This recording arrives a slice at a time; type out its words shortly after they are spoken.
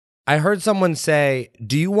I heard someone say,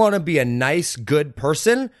 do you want to be a nice, good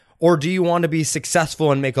person, or do you want to be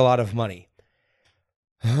successful and make a lot of money?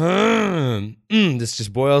 This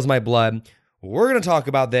just boils my blood. We're going to talk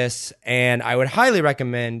about this, and I would highly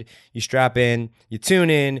recommend you strap in, you tune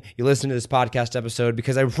in, you listen to this podcast episode,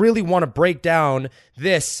 because I really want to break down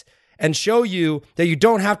this and show you that you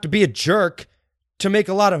don't have to be a jerk to make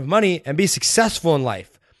a lot of money and be successful in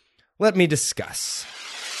life. Let me discuss.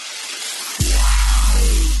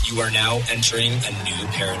 You are now entering a new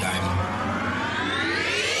paradigm.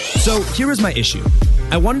 So here is my issue.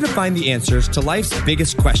 I wanted to find the answers to life's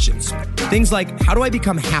biggest questions. Things like, how do I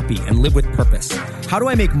become happy and live with purpose? How do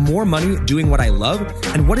I make more money doing what I love?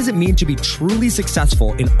 And what does it mean to be truly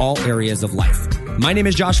successful in all areas of life? My name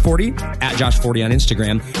is Josh Forti, at Josh Forti on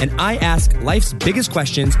Instagram, and I ask life's biggest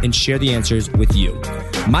questions and share the answers with you.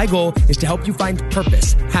 My goal is to help you find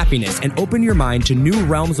purpose, happiness, and open your mind to new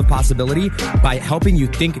realms of possibility by helping you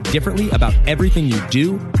think differently about everything you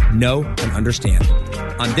do, know, and understand.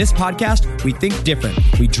 On this podcast, we think different,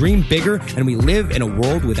 we dream bigger, and we live in a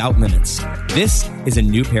world without limits. This is a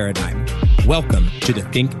new paradigm. Welcome to the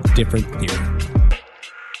Think Different Theory.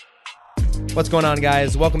 What's going on,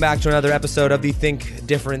 guys? Welcome back to another episode of the Think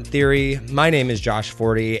Different Theory. My name is Josh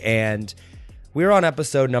Forti, and we're on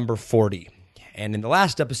episode number 40. And in the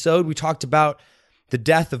last episode, we talked about the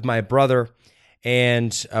death of my brother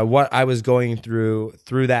and what I was going through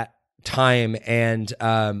that time. And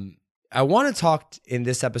I want to talk in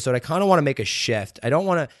this episode. I kind of want to make a shift. I don't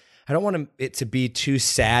want it to be too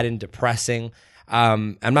sad and depressing.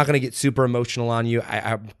 I'm not going to get super emotional on you.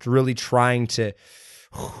 I'm really trying to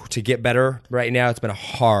get better right now. It's been a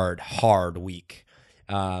hard week,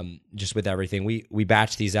 just with everything. We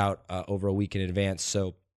batch these out over a week in advance,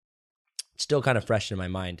 so it's still kind of fresh in my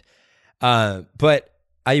mind. But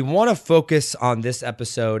I want to focus on this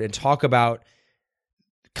episode and talk about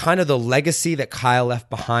kind of the legacy that Kyle left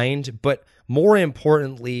behind, but more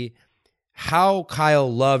importantly, how Kyle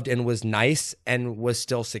loved and was nice and was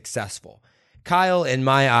still successful. Kyle, in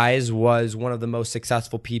my eyes, was one of the most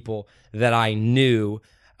successful people that I knew,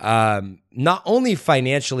 not only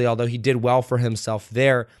financially, although he did well for himself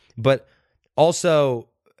there, but also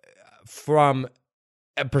from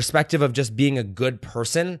a perspective of just being a good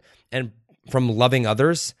person and from loving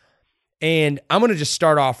others. And I'm going to just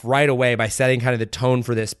start off right away by setting kind of the tone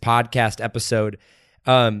for this podcast episode.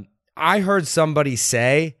 I heard somebody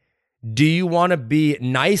say, do you want to be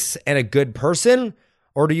nice and a good person,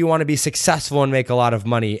 or do you want to be successful and make a lot of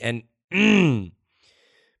money? And I'm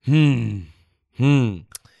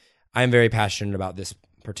very passionate about this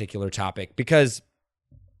particular topic because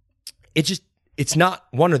it's not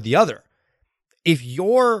one or the other. If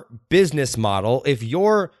your business model, if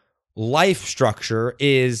your life structure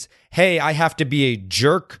is, hey, I have to be a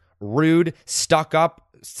jerk, rude, stuck up,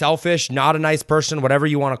 selfish, not a nice person, whatever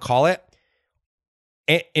you want to call it,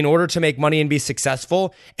 in order to make money and be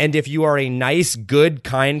successful, and if you are a nice, good,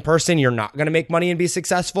 kind person, you're not going to make money and be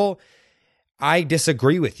successful, I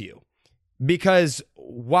disagree with you. Because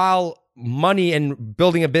while money and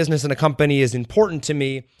building a business and a company is important to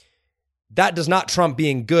me, that does not trump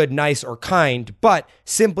being good, nice, or kind. But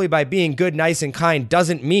simply by being good, nice, and kind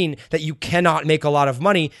doesn't mean that you cannot make a lot of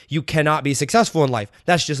money. You cannot be successful in life.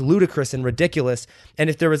 That's just ludicrous and ridiculous. And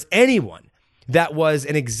if there was anyone that was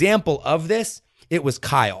an example of this, it was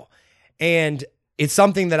Kyle. And it's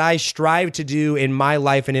something that I strive to do in my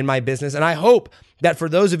life and in my business. And I hope that for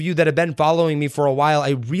those of you that have been following me for a while,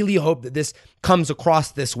 I really hope that this comes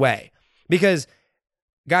across this way. Because,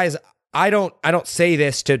 guys, I don't say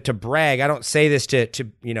this to brag. I don't say this to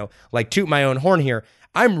toot my own horn here.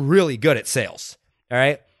 I'm really good at sales. All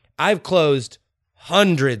right. I've closed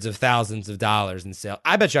hundreds of thousands of dollars in sales.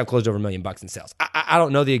 I bet you I've closed over $1 million in sales. I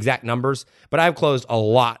don't know the exact numbers, but I've closed a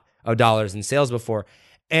lot of dollars in sales before.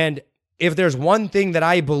 And if there's one thing that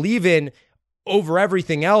I believe in over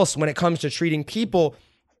everything else when it comes to treating people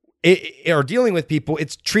or dealing with people,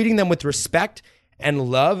 it's treating them with respect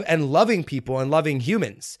and love and loving people and loving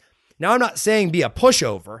humans. Now, I'm not saying be a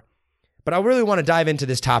pushover, but I really want to dive into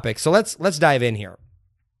this topic. So let's dive in here.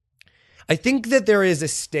 I think that there is a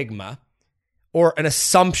stigma or an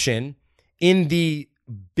assumption in the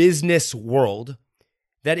business world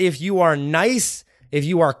that if you are nice, if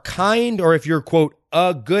you are kind, or if you're, quote,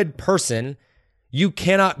 a good person, you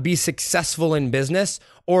cannot be successful in business,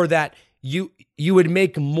 or that you would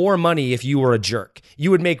make more money if you were a jerk. You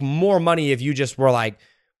would make more money if you just were like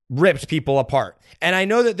ripped people apart. And I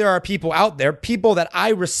know that there are people out there, people that I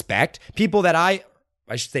respect, people that I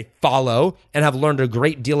should say follow and have learned a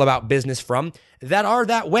great deal about business from, that are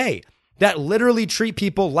that way. that literally treat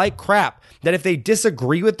people like crap, that if they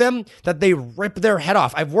disagree with them, that they rip their head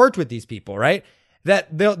off. I've worked with these people, right?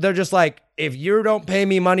 That they're just like, if you don't pay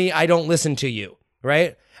me money, I don't listen to you,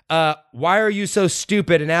 right? Why are you so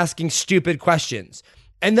stupid and asking stupid questions?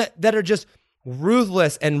 And that are just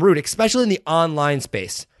ruthless and rude, especially in the online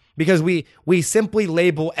space, because we simply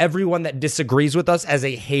label everyone that disagrees with us as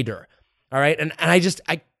a hater, all right? And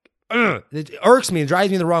it irks me and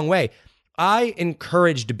drives me the wrong way. I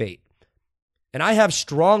encourage debate, and I have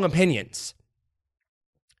strong opinions,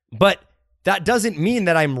 but that doesn't mean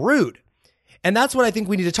that I'm rude. And that's what I think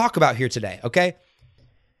we need to talk about here today, okay?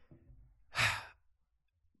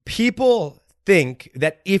 People think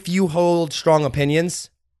that if you hold strong opinions,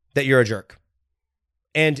 that you're a jerk.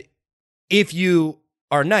 And if you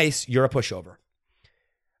are nice, you're a pushover.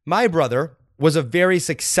 My brother was a very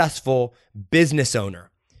successful business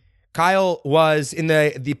owner. Kyle was in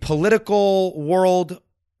the political world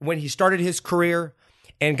when he started his career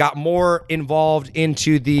and got more involved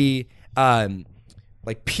into the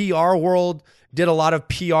PR world, did a lot of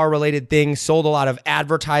PR related things, sold a lot of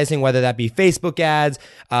advertising, whether that be Facebook ads,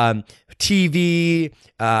 TV,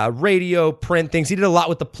 radio, print things. He did a lot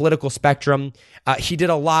with the political spectrum. He did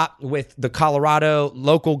a lot with the Colorado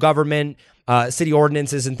local government, city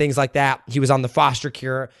ordinances and things like that. He was on the foster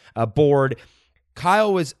care board.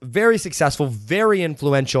 Kyle was very successful, very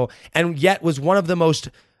influential, and yet was one of the most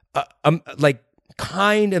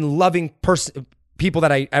kind and loving people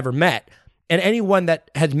that I ever met. And anyone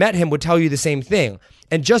that had met him would tell you the same thing.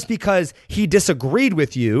 And just because he disagreed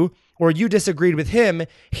with you or you disagreed with him,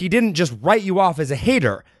 he didn't just write you off as a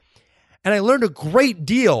hater. And I learned a great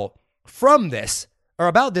deal from this, or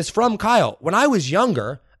about this, from Kyle. When I was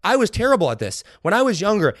younger, I was terrible at this. When I was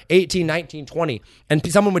younger, 18, 19, 20,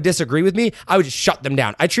 and someone would disagree with me, I would just shut them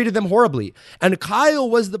down. I treated them horribly. And Kyle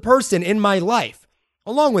was the person in my life,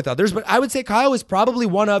 along with others, but I would say Kyle was probably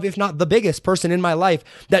one of, if not the biggest person in my life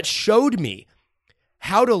that showed me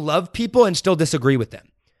how to love people and still disagree with them.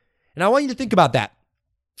 And I want you to think about that.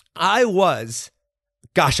 I wish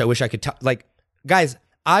I could tell, guys,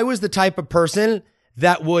 I was the type of person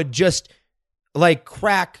that would just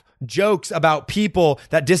crack jokes about people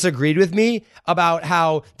that disagreed with me, about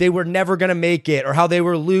how they were never going to make it or how they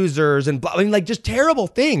were losers and blah, just terrible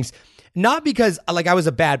things. Not because I was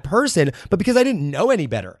a bad person, but because I didn't know any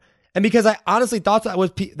better. And because I honestly thought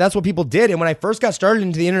that's what people did. And when I first got started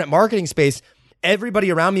into the internet marketing space,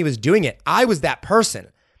 everybody around me was doing it. I was that person.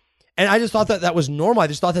 And I just thought that was normal. I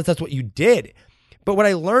just thought that that's what you did. But what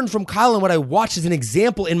I learned from Kyle and what I watched as an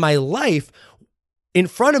example in my life in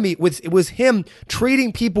front of me was him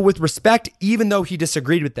treating people with respect, even though he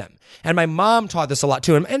disagreed with them. And my mom taught this a lot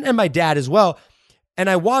too, and my dad as well. And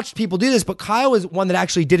I watched people do this, but Kyle was one that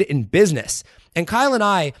actually did it in business. And Kyle and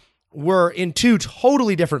I were in two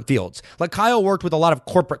totally different fields. Kyle worked with a lot of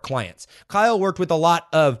corporate clients. Kyle worked with a lot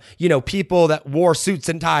of, people that wore suits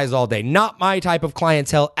and ties all day. Not my type of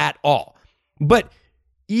clientele at all. But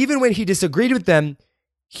even when he disagreed with them,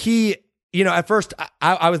 he, at first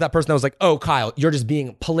I was that person that was like, oh, Kyle, you're just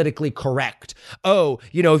being politically correct. Oh,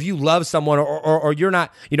 if you love someone or you're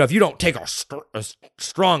not, if you don't take a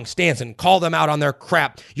strong stance and call them out on their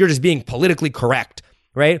crap, you're just being politically correct,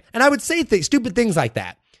 right? And I would say stupid things like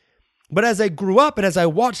that. But as I grew up and as I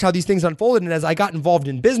watched how these things unfolded and as I got involved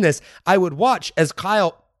in business, I would watch as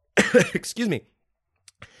Kyle,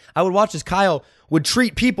 Kyle would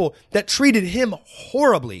treat people that treated him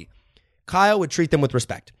horribly. Kyle would treat them with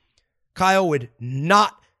respect. Kyle would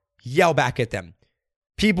not yell back at them.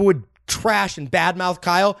 People would trash and badmouth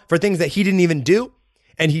Kyle for things that he didn't even do,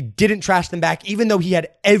 and he didn't trash them back, even though he had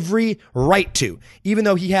every right to, even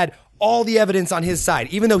though he had all the evidence on his side,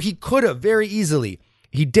 even though he could have very easily.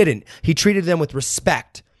 He didn't. He treated them with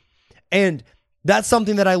respect. And that's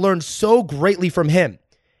something that I learned so greatly from him.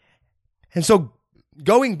 And so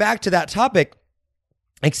going back to that topic,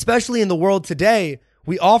 especially in the world today,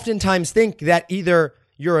 we oftentimes think that either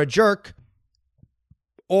you're a jerk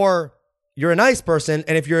or you're a nice person.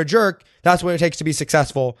 And if you're a jerk, that's what it takes to be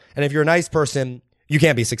successful. And if you're a nice person, you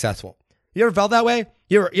can't be successful. You ever felt that way?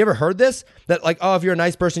 You ever heard this? That if you're a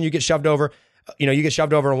nice person, you get shoved over, you get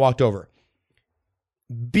shoved over and walked over.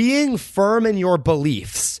 Being firm in your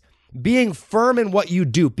beliefs, being firm in what you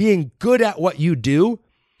do, being good at what you do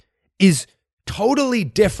is totally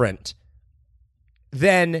different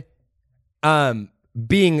than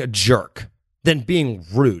being a jerk, than being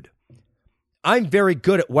rude. I'm very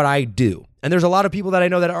good at what I do. And there's a lot of people that I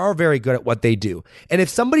know that are very good at what they do. And if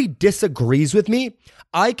somebody disagrees with me,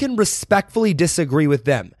 I can respectfully disagree with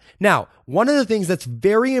them. Now, one of the things that's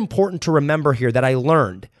very important to remember here that I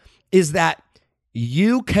learned is that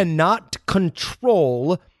you cannot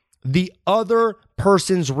control the other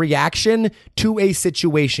person's reaction to a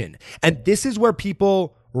situation. And this is where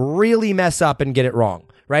people really mess up and get it wrong,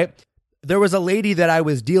 right? There was a lady that I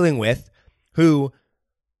was dealing with who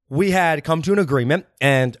we had come to an agreement,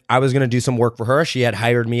 and I was going to do some work for her. She had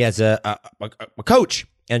hired me as a coach,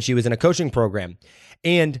 and she was in a coaching program.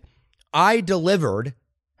 And I delivered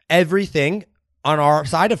everything on our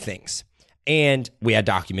side of things. And we had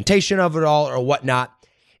documentation of it all or whatnot.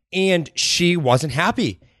 And she wasn't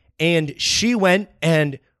happy. And she went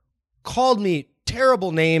and called me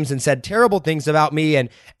terrible names and said terrible things about me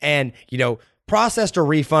and processed a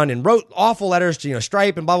refund and wrote awful letters to,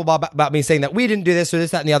 Stripe and blah, blah, blah about me saying that we didn't do this or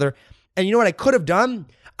this, that, and the other. And you know what I could have done?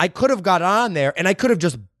 I could have got on there and I could have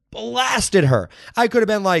just blasted her. I could have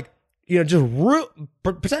been like,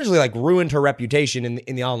 potentially like ruined her reputation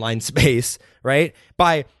in the online space, right?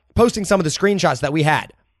 By posting some of the screenshots that we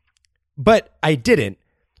had. But I didn't.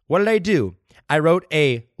 What did I do? I wrote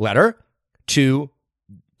a letter to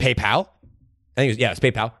PayPal. I think it's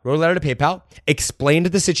PayPal. Wrote a letter to PayPal, explained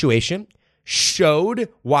the situation, showed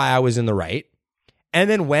why I was in the right, and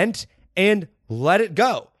then went and let it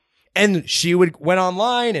go. And she went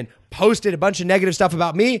online and posted a bunch of negative stuff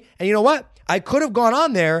about me. And you know what? I could have gone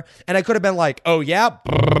on there and I could have been like, oh yeah,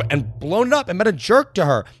 and blown it up and been a jerk to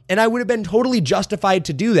her. And I would have been totally justified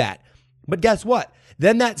to do that. But guess what?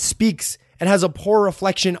 Then that speaks and has a poor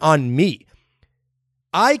reflection on me.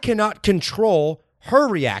 I cannot control her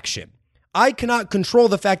reaction. I cannot control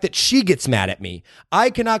the fact that she gets mad at me. I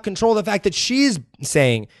cannot control the fact that she's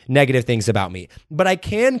saying negative things about me. But I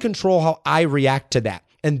can control how I react to that.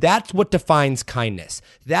 And that's what defines kindness.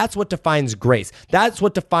 That's what defines grace. That's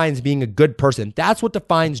what defines being a good person. That's what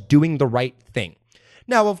defines doing the right thing.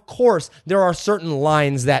 Now, of course, there are certain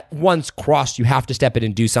lines that once crossed, you have to step in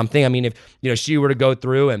and do something. I mean, if she were to go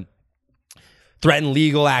through and threaten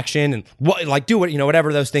legal action and do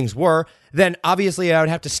whatever those things were, then obviously I would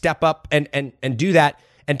have to step up and do that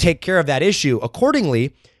and take care of that issue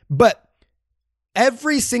accordingly. But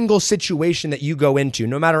every single situation that you go into,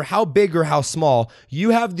 no matter how big or how small, you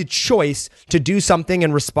have the choice to do something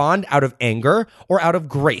and respond out of anger or out of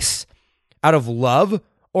grace, out of love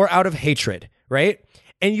or out of hatred, right?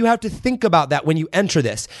 And you have to think about that when you enter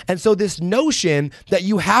this. And so this notion that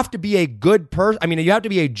you have to be a good person, you have to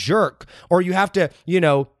be a jerk, or you have to,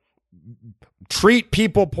 treat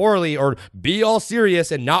people poorly or be all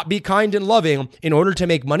serious and not be kind and loving in order to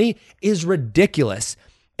make money is ridiculous.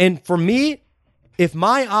 And for me, if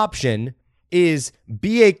my option is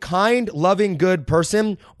be a kind, loving, good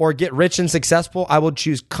person or get rich and successful, I will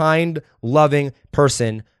choose kind, loving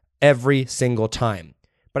person every single time.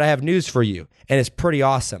 But I have news for you, and it's pretty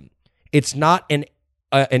awesome. It's not an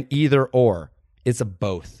either or. It's a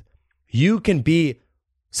both. You can be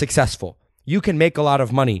successful. You can make a lot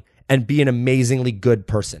of money and be an amazingly good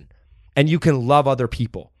person. And you can love other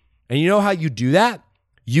people. And you know how you do that?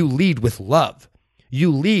 You lead with love. You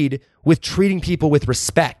lead with treating people with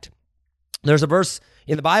respect. There's a verse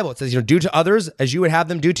in the Bible. It says, do to others as you would have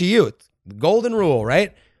them do to you. It's the golden rule,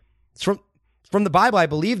 right? It's from the Bible. I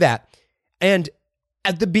believe that. And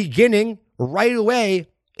at the beginning, right away,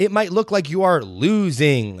 it might look like you are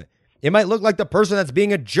losing. It might look like the person that's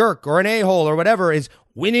being a jerk or an a-hole or whatever is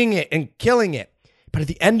winning it and killing it. But at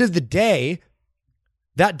the end of the day,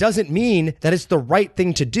 that doesn't mean that it's the right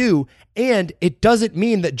thing to do. And it doesn't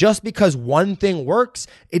mean that just because one thing works,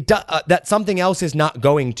 that something else is not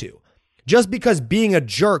going to. Just because being a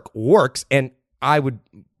jerk works, and I would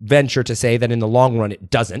venture to say that in the long run, it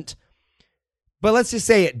doesn't. But let's just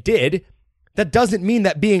say it did. That doesn't mean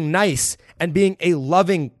that being nice and being a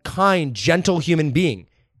loving, kind, gentle human being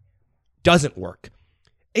doesn't work.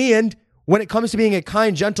 And when it comes to being a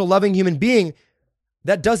kind, gentle, loving human being,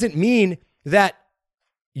 that doesn't mean that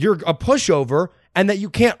you're a pushover and that you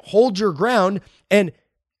can't hold your ground and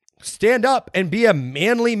stand up and be a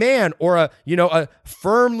manly man or a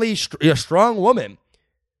firmly strong woman.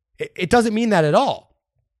 It doesn't mean that at all.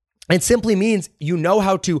 It simply means you know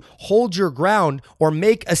how to hold your ground or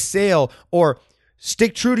make a sale or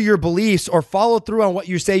stick true to your beliefs or follow through on what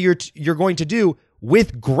you say you're going to do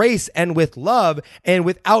with grace and with love and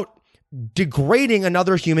without degrading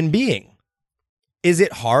another human being. Is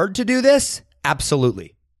it hard to do this?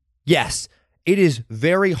 Absolutely. Yes, it is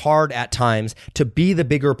very hard at times to be the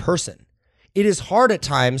bigger person. It is hard at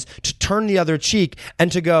times to turn the other cheek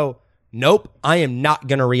and to go, nope, I am not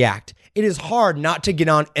going to react. It is hard not to get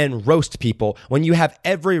on and roast people when you have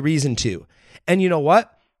every reason to. And you know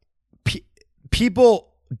what?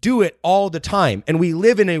 People do it all the time. And we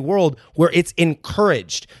live in a world where it's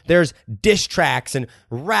encouraged. There's diss tracks and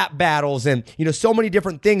rap battles and, so many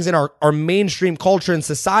different things in our mainstream culture and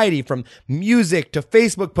society, from music to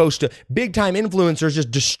Facebook posts to big time influencers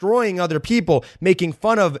just destroying other people, making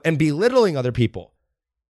fun of and belittling other people.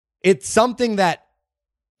 It's something that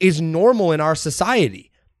is normal in our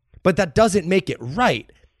society, but that doesn't make it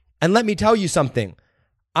right. And let me tell you something.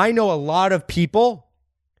 I know a lot of people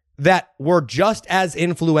that were just as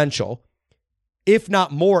influential, if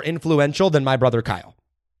not more influential than my brother Kyle,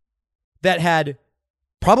 that had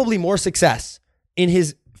probably more success in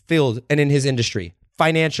his field and in his industry,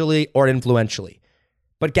 financially or influentially.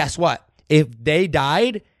 But guess what? If they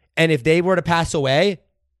died and if they were to pass away,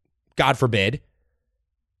 God forbid,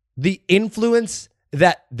 the influence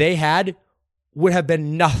that they had would have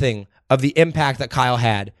been nothing of the impact that Kyle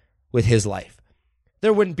had with his life.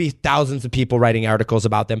 There wouldn't be thousands of people writing articles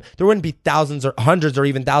about them. There wouldn't be thousands or hundreds or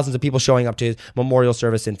even thousands of people showing up to his memorial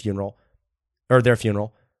service and funeral, or their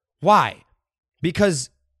funeral. Why? Because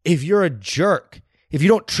if you're a jerk, if you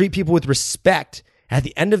don't treat people with respect, at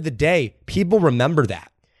the end of the day, people remember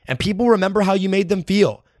that. And people remember how you made them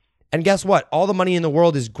feel. And guess what? All the money in the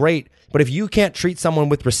world is great, but if you can't treat someone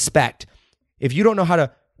with respect, if you don't know how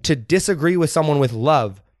to disagree with someone with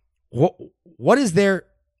love, what is there,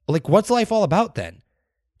 what's life all about then?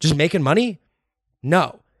 Just making money?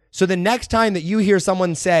 No. So the next time that you hear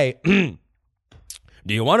someone say, do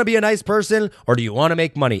you want to be a nice person or do you want to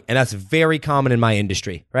make money? And that's very common in my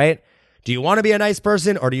industry, right? Do you want to be a nice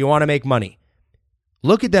person or do you want to make money?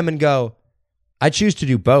 Look at them and go, I choose to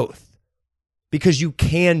do both, because you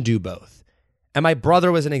can do both. And my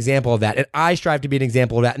brother was an example of that. And I strive to be an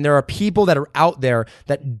example of that. And there are people that are out there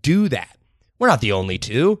that do that. We're not the only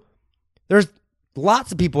two. There's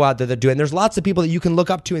lots of people out there that do it. And there's lots of people that you can look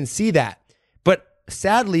up to and see that. But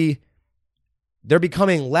sadly, they're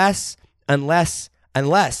becoming less and less and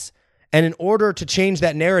less. And in order to change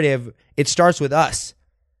that narrative, it starts with us.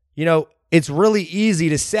 It's really easy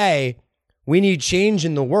to say we need change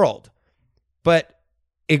in the world, but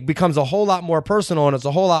it becomes a whole lot more personal, and it's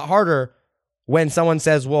a whole lot harder when someone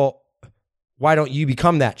says, well, why don't you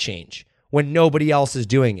become that change when nobody else is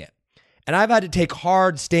doing it? And I've had to take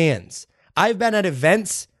hard stands. I've been at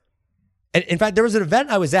events, and in fact, there was an event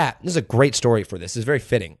I was at. This is a great story for this. It's very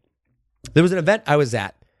fitting. There was an event I was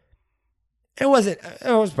at. It was, I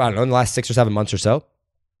don't know, in the last 6 or 7 months or so,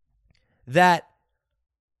 that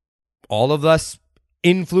all of us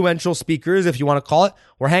influential speakers, if you want to call it,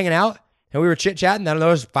 were hanging out, and we were chit-chatting. I don't know,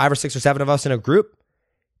 there was 5 or 6 or 7 of us in a group,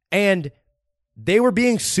 and they were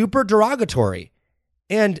being super derogatory.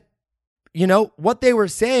 And what they were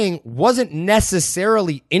saying wasn't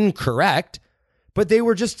necessarily incorrect, but they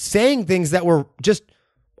were just saying things that were just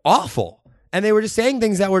awful. And they were just saying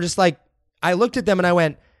things that were just I looked at them and I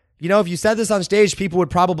went, if you said this on stage, people would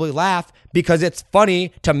probably laugh because it's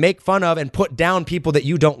funny to make fun of and put down people that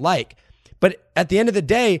you don't like. But at the end of the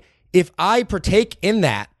day, if I partake in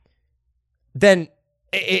that, then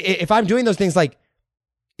if I'm doing those things,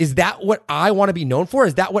 is that what I want to be known for?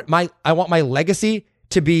 Is that what I want my legacy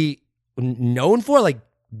to be known for?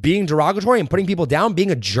 Being derogatory and putting people down,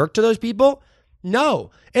 being a jerk to those people?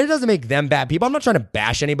 No. And it doesn't make them bad people. I'm not trying to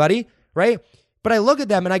bash anybody, right? But I look at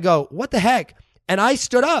them and I go, what the heck? And I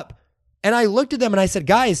stood up and I looked at them and I said,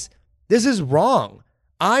 guys, this is wrong.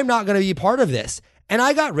 I'm not going to be part of this. And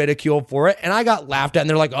I got ridiculed for it and I got laughed at, and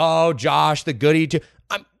they're like, oh, Josh, the goody too.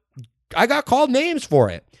 I got called names for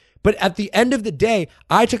it. But at the end of the day,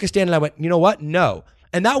 I took a stand and I went, you know what? No.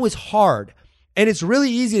 And that was hard. And it's really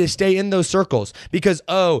easy to stay in those circles because,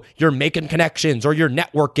 you're making connections or you're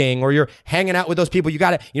networking or you're hanging out with those people. You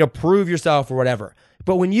got to, prove yourself or whatever.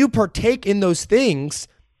 But when you partake in those things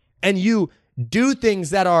and you do things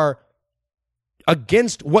that are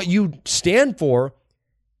against what you stand for,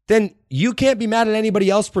 then you can't be mad at anybody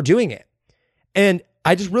else for doing it. And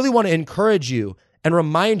I just really want to encourage you and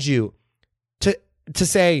remind you to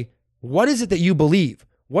say, what is it that you believe?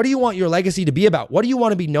 What do you want your legacy to be about? What do you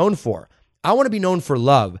want to be known for? I want to be known for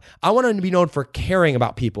love. I want to be known for caring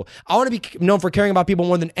about people. I want to be known for caring about people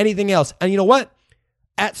more than anything else. And you know what?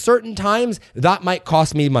 At certain times, that might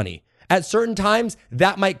cost me money. At certain times,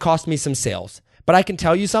 that might cost me some sales. But I can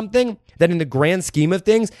tell you something, that in the grand scheme of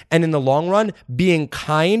things and in the long run, being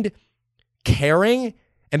kind, caring,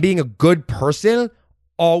 and being a good person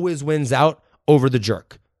always wins out over the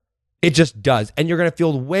jerk. It just does. And you're going to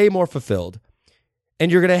feel way more fulfilled.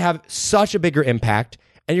 And you're going to have such a bigger impact.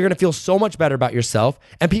 And you're going to feel so much better about yourself.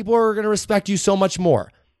 And people are going to respect you so much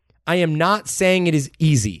more. I am not saying it is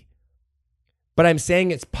easy, but I'm saying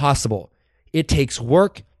it's possible. It takes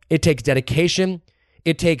work. It takes dedication.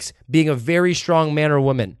 It takes being a very strong man or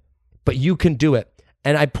woman, but you can do it.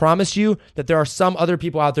 And I promise you that there are some other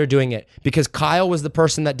people out there doing it, because Kyle was the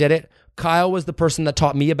person that did it. Kyle was the person that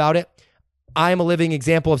taught me about it. I am a living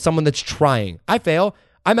example of someone that's trying. I fail.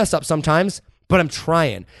 I mess up sometimes, but I'm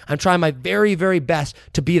trying. I'm trying my very, very best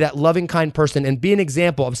to be that loving, kind person and be an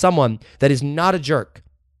example of someone that is not a jerk,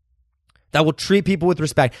 that will treat people with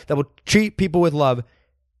respect, that will treat people with love,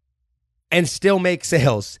 and still make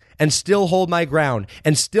sales, and still hold my ground,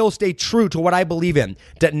 and still stay true to what I believe in,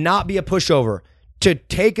 to not be a pushover, to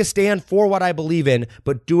take a stand for what I believe in,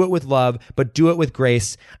 but do it with love, but do it with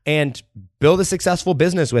grace, and build a successful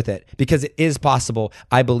business with it, because it is possible.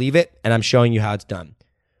 I believe it, and I'm showing you how it's done.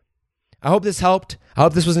 I hope this helped. I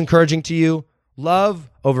hope this was encouraging to you.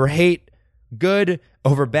 Love over hate, good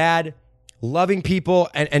over bad, loving people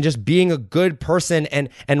and just being a good person and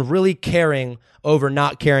really caring over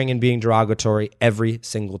not caring and being derogatory every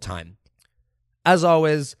single time. As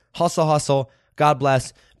always, hustle, hustle. God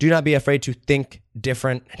bless. Do not be afraid to think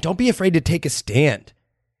different. Don't be afraid to take a stand.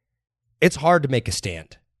 It's hard to make a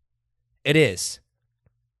stand. It is.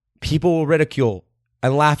 People will ridicule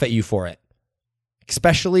and laugh at you for it,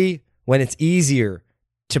 especially when it's easier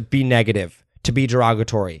to be negative, to be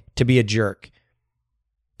derogatory, to be a jerk.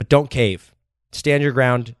 But don't cave. Stand your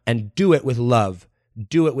ground and do it with love.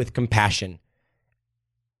 Do it with compassion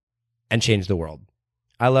and change the world.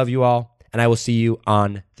 I love you all, and I will see you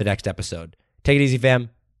on the next episode. Take it easy, fam.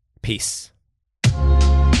 Peace.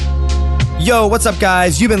 Yo, what's up,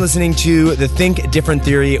 guys? You've been listening to the Think Different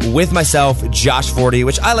Theory with myself, Josh Forti,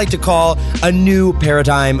 which I like to call a new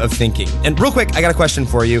paradigm of thinking. And real quick, I got a question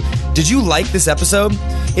for you. Did you like this episode?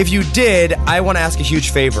 If you did, I want to ask a huge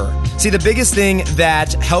favor. See, the biggest thing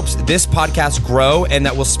that helps this podcast grow and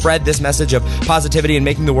that will spread this message of positivity and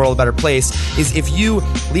making the world a better place is if you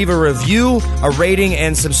leave a review, a rating,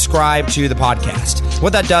 and subscribe to the podcast.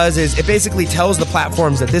 What that does is it basically tells the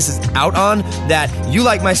platforms that this is out on that you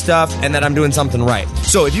like my stuff and that I'm doing something right.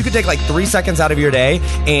 So if you could take like 3 seconds out of your day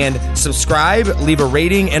and subscribe, leave a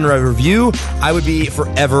rating and a review, I would be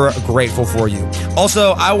forever grateful for you.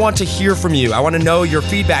 Also, I want to hear from you. I want to know your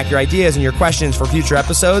feedback, your ideas, and your questions for future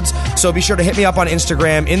episodes. So be sure to hit me up on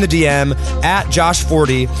Instagram in the DM at Josh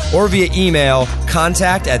Forti or via email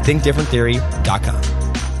contact@thinkdifferenttheory.com.